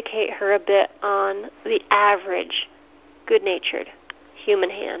educate her a bit on the average, good-natured human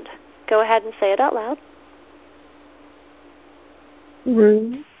hand. Go ahead and say it out loud.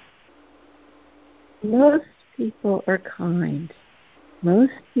 Rue, most people are kind.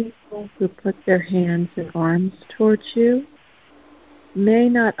 Most people who put their hands and arms towards you may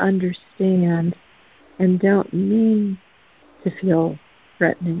not understand and don't mean to feel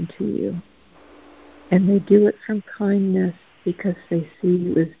threatening to you. And they do it from kindness because they see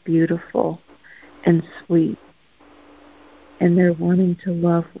you as beautiful and sweet. And they're wanting to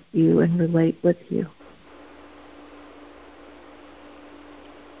love you and relate with you.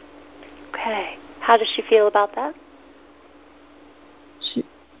 Okay. How does she feel about that?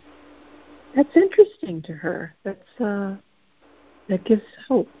 That's interesting to her. That gives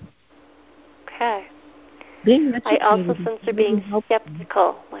hope. Okay. Being educated, I also sense her being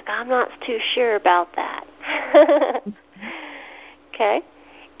skeptical. Like, I'm not too sure about that. Okay.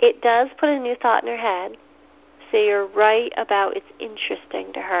 It does put a new thought in her head. So you're right about it's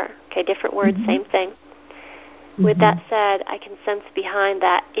interesting to her. Okay, different words, same thing. With that said, I can sense behind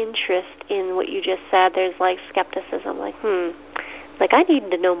that interest in what you just said, there's like skepticism, like I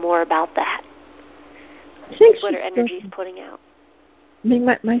need to know more about that. I think what her energy is putting out. I mean,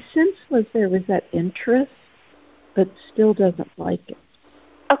 my sense was there was that interest, but still doesn't like it.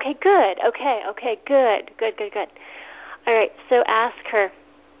 Okay, good. Okay, good. All right, so ask her,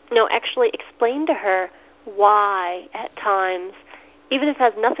 actually explain to her why at times, even if it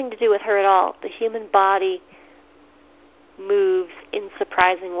has nothing to do with her at all, the human body moves in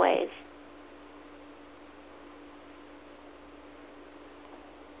surprising ways.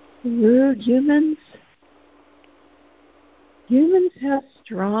 Humans have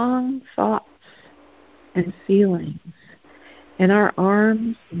strong thoughts and feelings, and our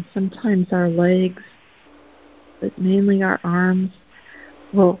arms and sometimes our legs, but mainly our arms,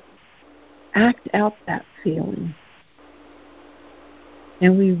 will act out that feeling.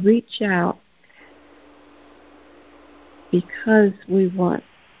 And we reach out because we want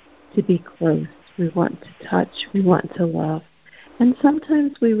to be close, we want to touch, we want to love. And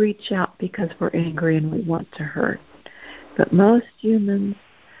sometimes we reach out because we're angry and we want to hurt. But most humans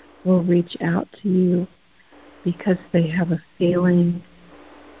will reach out to you because they have a feeling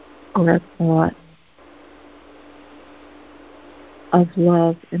or a thought of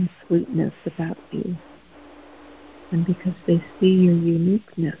love and sweetness about you. And because they see your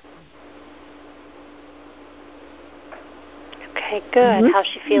uniqueness. Okay, good. How's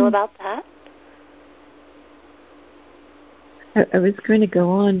she feel about that? I was going to go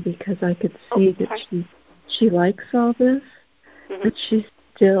on because I could see that she likes all this, but she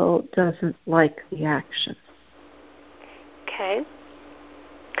still doesn't like the action. Okay.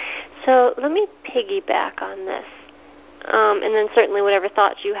 So let me piggyback on this, and then certainly whatever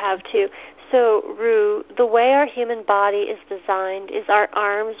thoughts you have too. So, Rue, the way our human body is designed is our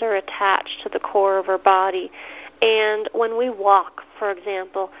arms are attached to the core of our body. And when we walk, for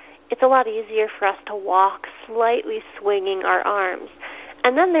example, it's a lot easier for us to walk slightly swinging our arms.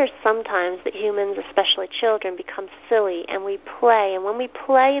 And then there's sometimes that humans, especially children, become silly and we play. And when we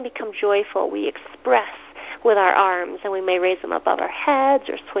play and become joyful, we express with our arms, and we may raise them above our heads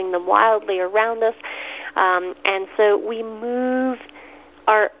or swing them wildly around us. And so we move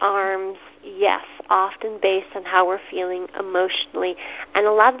our arms, yes, often based on how we're feeling emotionally. And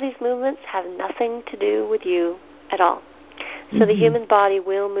a lot of these movements have nothing to do with you at all. So the human body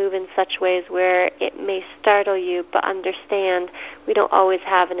will move in such ways where it may startle you, but understand we don't always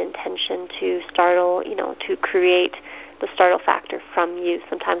have an intention to startle, to create the startle factor from you.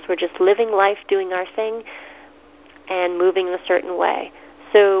 Sometimes we're just living life, doing our thing, and moving in a certain way.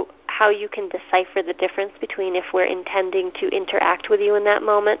 So how you can decipher the difference between if we're intending to interact with you in that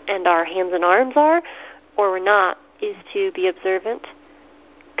moment and our hands and arms are, or we're not, is to be observant,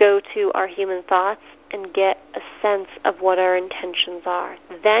 go to our human thoughts and get a sense of what our intentions are.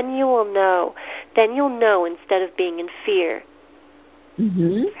 Then you will know. Then you'll know instead of being in fear.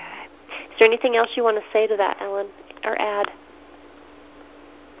 Mm-hmm. Is there anything else you want to say to that, Ellen, or add?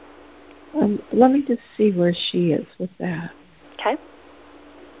 Let me just see where she is with that. Okay.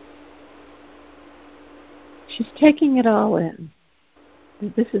 She's taking it all in.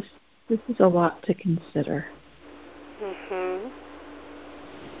 This is a lot to consider. Mm-hmm.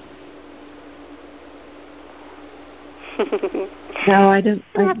 No, I don't.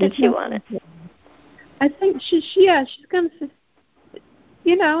 How did she want it? I think she's going to.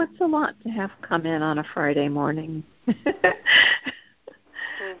 It's a lot to have come in on a Friday morning.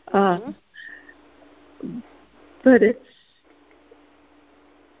 Mm-hmm. But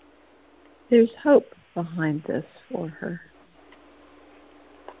there's hope behind this for her.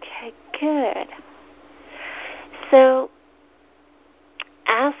 Okay, good. So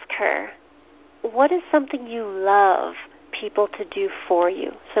ask her, what is something you love people to do for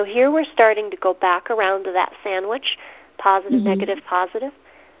you? So here we're starting to go back around to that sandwich, positive, Mm-hmm. negative, positive.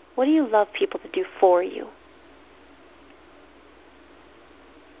 What do you love people to do for you?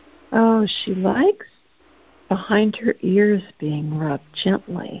 Oh, she likes behind her ears being rubbed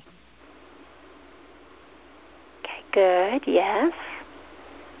gently. Okay, good. Yes.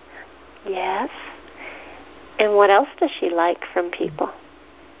 Yes. And what else does she like from people?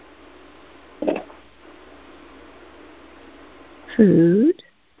 Food.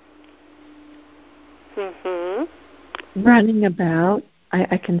 Mm-hmm. Running about.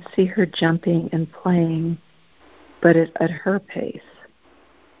 I can see her jumping and playing, but at her pace.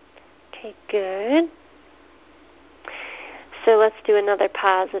 Okay, good. So let's do another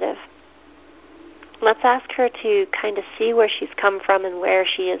positive. Let's ask her to kind of see where she's come from and where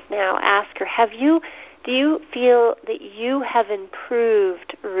she is now. Ask her, do you feel that you have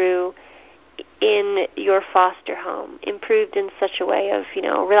improved, Rue, in your foster home? Improved in such a way of,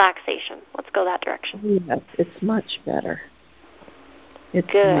 relaxation. Let's go that direction. Yes, it's much better. It's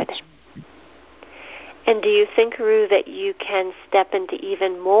good. Much. And do you think, Rue, that you can step into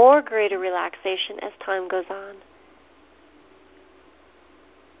even more greater relaxation as time goes on?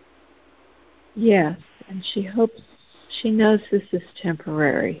 Yes, and she knows this is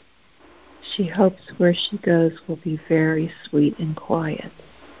temporary. She hopes where she goes will be very sweet and quiet.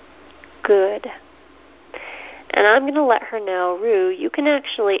 Good. And I'm going to let her know, Rue, you can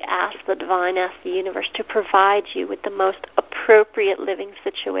actually ask the divine, ask the universe to provide you with the most appropriate living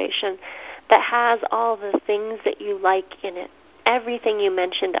situation that has all the things that you like in it. Everything you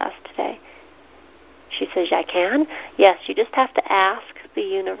mentioned to us today. She says, I can. Yes, you just have to ask the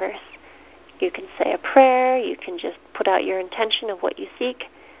universe. You can say a prayer. You can just put out your intention of what you seek,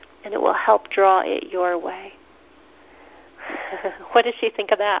 and it will help draw it your way. What does she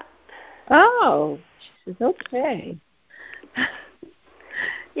think of that? Oh, she says, okay.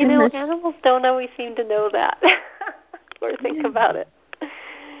 Animals don't always seem to know that or think about it.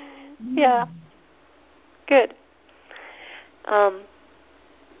 Yeah. Good.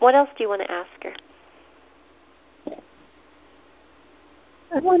 What else do you want to ask her?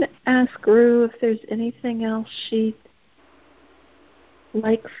 I want to ask Rue if there's anything else she'd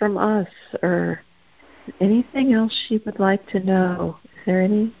like from us or anything else she would like to know. Is there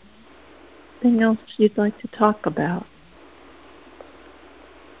anything else you'd like to talk about?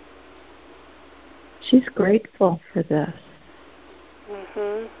 She's grateful for this.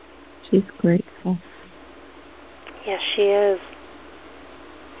 Mm-hmm. She's grateful. Yes, she is.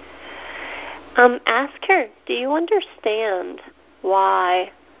 Ask her, do you understand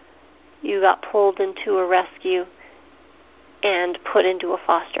why you got pulled into a rescue and put into a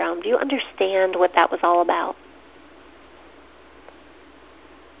foster home? Do you understand what that was all about?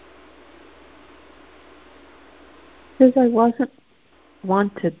 Because I wasn't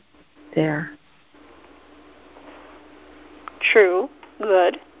wanted there. True.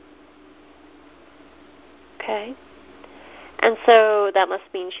 Good. Okay. And so that must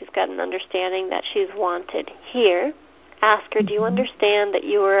mean she's got an understanding that she's wanted here. Ask her, do you understand that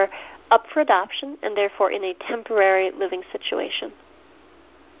you were up for adoption and therefore in a temporary living situation?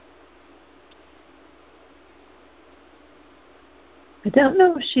 I don't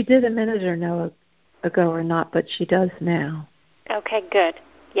know if she did a minute ago or not, but she does now. Okay, good.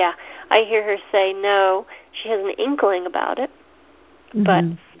 Yeah, I hear her say no. She has an inkling about it, but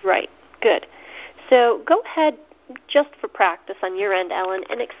right, good. So go ahead, just for practice on your end, Ellen,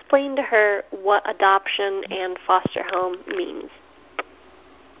 and explain to her what adoption and foster home means.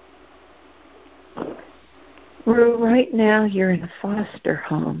 Well, right now you're in a foster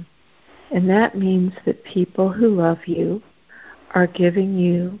home, and that means that people who love you are giving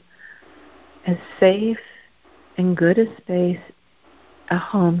you as safe and good a space, a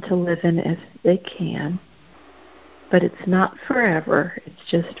home to live in as they can. But it's not forever. It's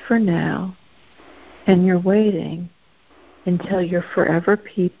just for now. And you're waiting until your forever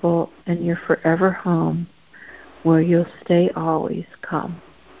people and your forever home where you'll stay always come.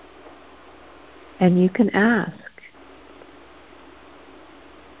 And you can ask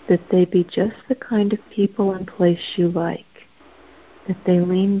that they be just the kind of people and place you like, that they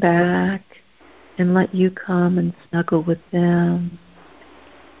lean back and let you come and snuggle with them,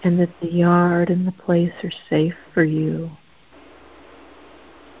 and that the yard and the place are safe for you.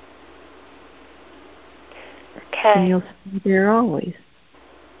 Okay. And you'll stay there always.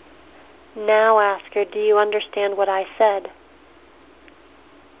 Now ask her, do you understand what I said?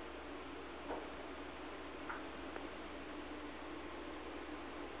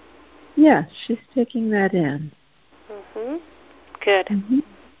 Yes, she's taking that in. Good. Mm-hmm.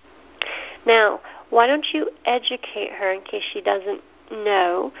 Now, why don't you educate her, in case she doesn't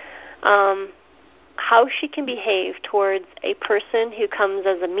know, how she can behave towards a person who comes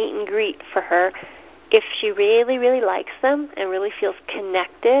as a meet and greet for her. If she really, really likes them and really feels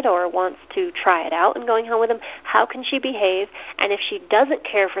connected or wants to try it out and going home with them, how can she behave? And if she doesn't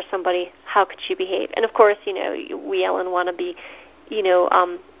care for somebody, how can she behave? And of course, we, Ellen, want to be,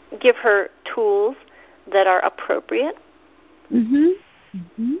 give her tools that are appropriate.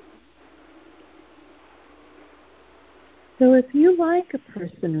 So if you like a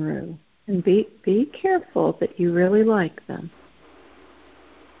person, Rue, and be careful that you really like them.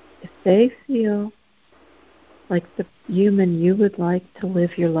 If they feel like the human you would like to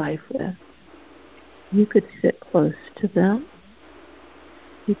live your life with, you could sit close to them.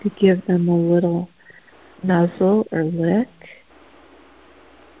 You could give them a little nuzzle or lick.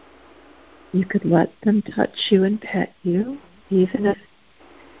 You could let them touch you and pet you, even if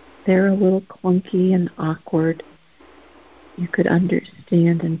they're a little clunky and awkward. You could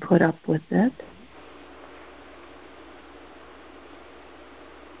understand and put up with it.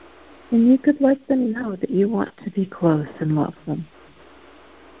 And you could let them know that you want to be close and love them.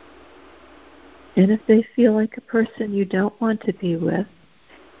 And if they feel like a person you don't want to be with,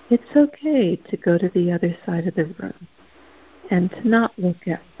 it's okay to go to the other side of the room and to not look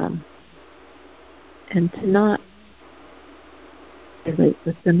at them and to not relate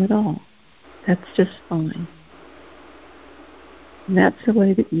with them at all. That's just fine. And that's a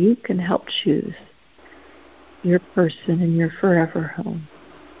way that you can help choose your person in your forever home.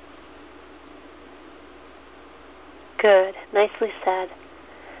 Good. Nicely said.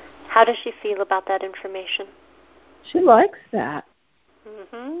 How does she feel about that information? She likes that.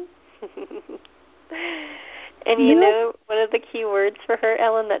 And you know, one of the key words for her,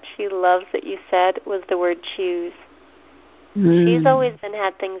 Ellen, that she loves that you said was the word choose. She's always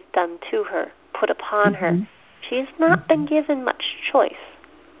had things done to her, put upon her. She's not been given much choice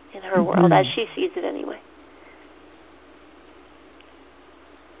in her world, as she sees it anyway.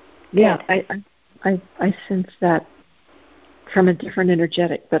 Yeah, I sense that from a different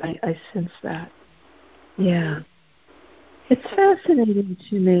energetic, but I sense that. Yeah. It's fascinating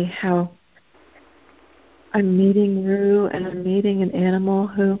to me how I'm meeting Rue and I'm meeting an animal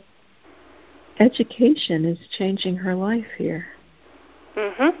who education is changing her life here.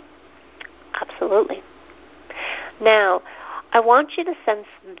 Absolutely. Now, I want you to sense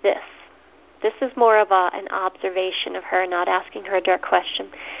this. This is more of an observation of her, not asking her a direct question.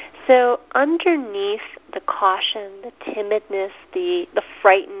 So underneath the caution, the timidness, the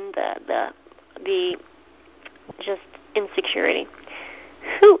frightened, the just insecurity,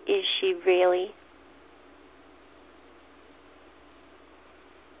 who is she really?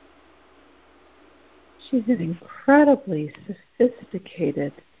 She's an incredibly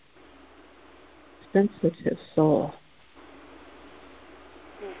sophisticated, sensitive soul.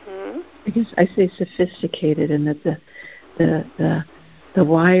 I guess I say sophisticated in that the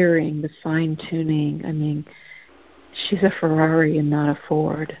wiring, the fine tuning. I mean, she's a Ferrari and not a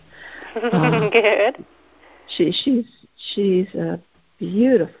Ford. Good. She's a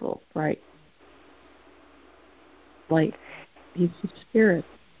beautiful, bright, light piece of spirit.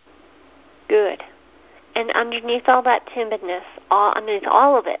 Good. And underneath all that timidness, underneath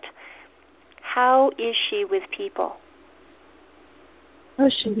all of it, how is she with people? Oh,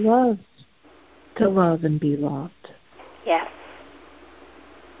 she loves to love and be loved. Yes.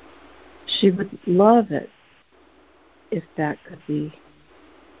 She would love it if that could be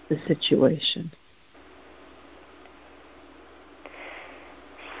the situation.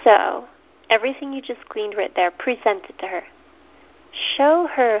 So, everything you just gleaned right there, present it to her. show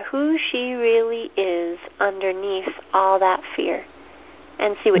her who she really is underneath all that fear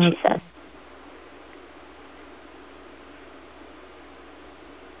and see what she says.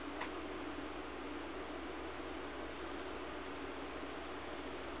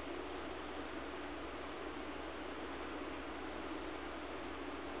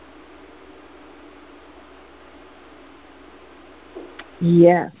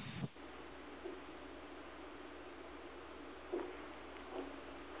 Yes.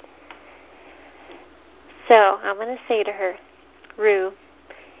 So I'm going to say to her, Rue,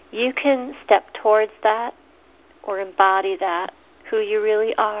 you can step towards that or embody that, who you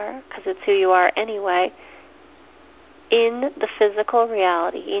really are, because it's who you are anyway, in the physical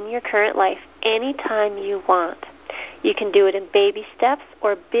reality, in your current life, anytime you want. You can do it in baby steps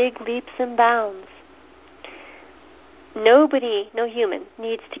or big leaps and bounds. Nobody, no human,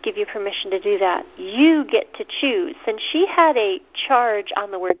 needs to give you permission to do that. You get to choose. Since she had a charge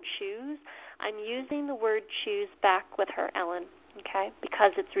on the word choose, I'm using the word choose back with her, Ellen, okay,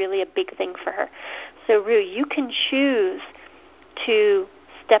 because it's really a big thing for her. So, Rue, you can choose to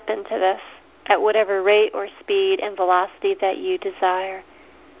step into this at whatever rate or speed and velocity that you desire.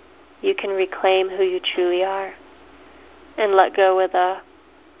 You can reclaim who you truly are and let go of the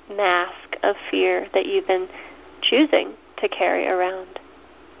mask of fear that you've been choosing to carry around.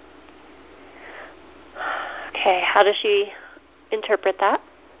 Okay, how does she interpret that?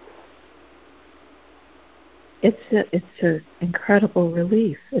 It's an incredible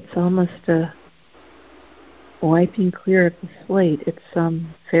relief. It's almost a wiping clear of the slate. It's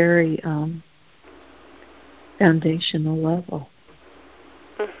very foundational level.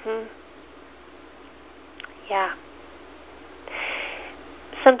 Mhm. Yeah.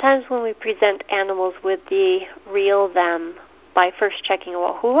 Sometimes when we present animals with the real them by first checking,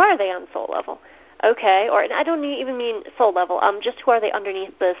 well, who are they on soul level? Okay, or I don't even mean soul level, just who are they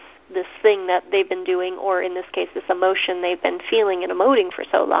underneath this thing that they've been doing, or in this case, this emotion they've been feeling and emoting for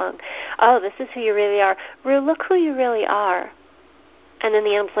so long. Oh, this is who you really are. Rue, look who you really are. And then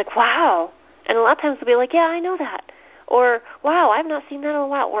the animal's like, wow. And a lot of times they'll be like, yeah, I know that. Or, wow, I've not seen that in a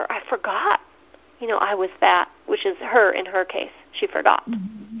while. Or, I forgot. I was that, which is her in her case. She forgot.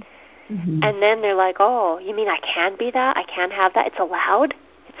 Mm-hmm. And then they're like, oh, you mean I can be that? I can have that? It's allowed?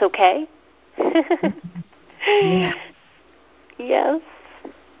 It's okay? Yeah. Yes.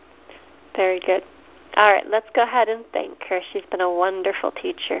 Very good. All right, let's go ahead and thank her. She's been a wonderful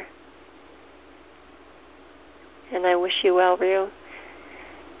teacher. And I wish you well, Rue,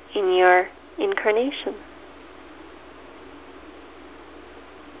 in your incarnation.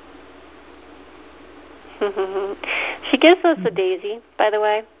 She gives us a daisy, by the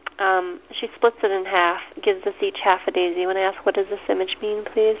way. She splits it in half, gives us each half a daisy. When I ask, what does this image mean,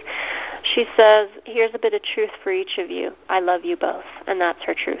 please? She says, here's a bit of truth for each of you. I love you both. And that's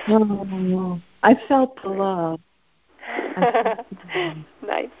her truth. Oh, I felt the love.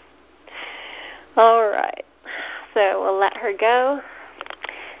 Nice. All right. So we'll let her go.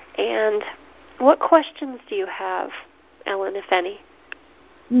 And what questions do you have, Ellen, if any?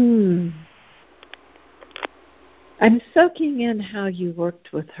 I'm soaking in how you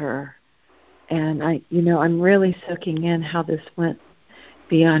worked with her, and I'm really soaking in how this went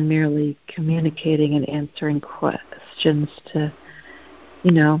beyond merely communicating and answering questions to,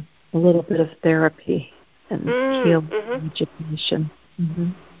 a little bit of therapy and healing education. Mm-hmm.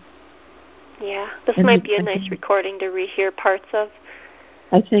 Yeah, this might be a nice recording to rehear parts of.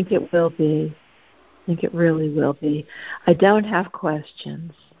 I think it will be. I think it really will be. I don't have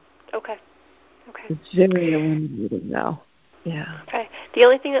questions. Okay. It's very illuminating, though. Yeah. Okay. The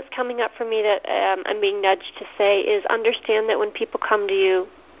only thing that's coming up for me that I'm being nudged to say is understand that when people come to you,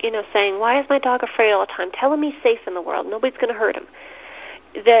 saying, why is my dog afraid all the time? Tell him he's safe in the world. Nobody's going to hurt him.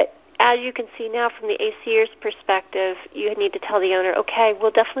 That, as you can see now from the ACER's perspective, you need to tell the owner, okay,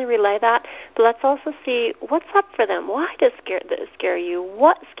 we'll definitely relay that, but let's also see what's up for them. Why does this scare you?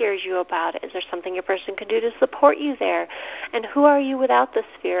 What scares you about it? Is there something your person can do to support you there? And who are you without this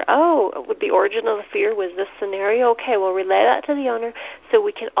fear? Oh, would the origin of the fear was this scenario? Okay, we'll relay that to the owner so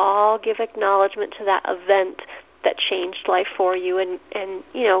we can all give acknowledgement to that event that changed life for you and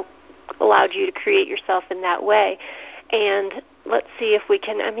allowed you to create yourself in that way. And let's see if we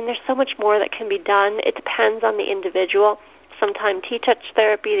can, there's so much more that can be done. It depends on the individual. Sometimes T-touch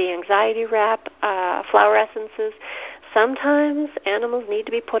therapy, the anxiety wrap, flower essences. Sometimes animals need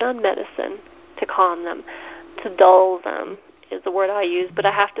to be put on medicine to calm them, to dull them is the word I use. But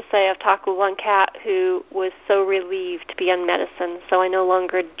I have to say I've talked with one cat who was so relieved to be on medicine, so I no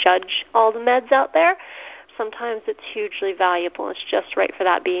longer judge all the meds out there. Sometimes it's hugely valuable. It's just right for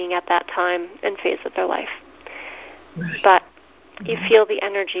that being at that time and phase of their life. Right. But you feel the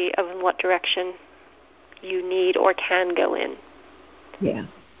energy of in what direction you need or can go in. Yeah.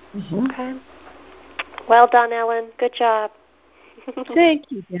 Mm-hmm. Okay. Well done, Ellen. Good job.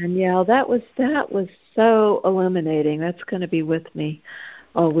 Thank you, Danielle. That was so illuminating. That's going to be with me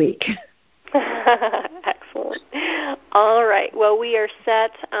all week. Excellent. All right. Well, we are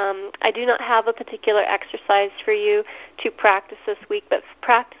set. I do not have a particular exercise for you to practice this week, but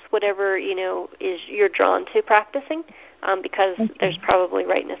practice whatever is you're drawn to practicing, because there's probably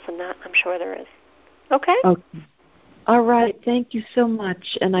rightness in that. I'm sure there is. Okay. Okay. All right. Thank you so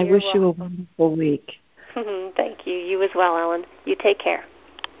much, and I wish you a wonderful week. Thank you. You as well, Ellen. You take care.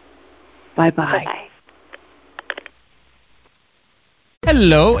 Bye-bye. Bye-bye.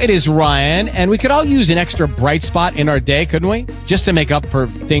 Hello, it is Ryan, and we could all use an extra bright spot in our day, couldn't we? Just to make up for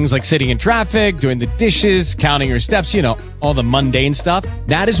things like sitting in traffic, doing the dishes, counting your steps, all the mundane stuff.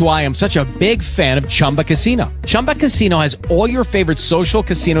 That is why I'm such a big fan of Chumba Casino. Chumba Casino has all your favorite social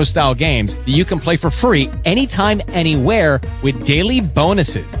casino-style games that you can play for free anytime, anywhere with daily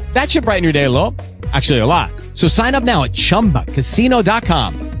bonuses. That should brighten your day a little. Actually, a lot. So sign up now at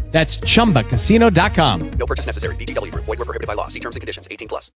ChumbaCasino.com. That's ChumbaCasino.com. No purchase necessary. VGW Group. Void where prohibited by law. See terms and conditions. 18+.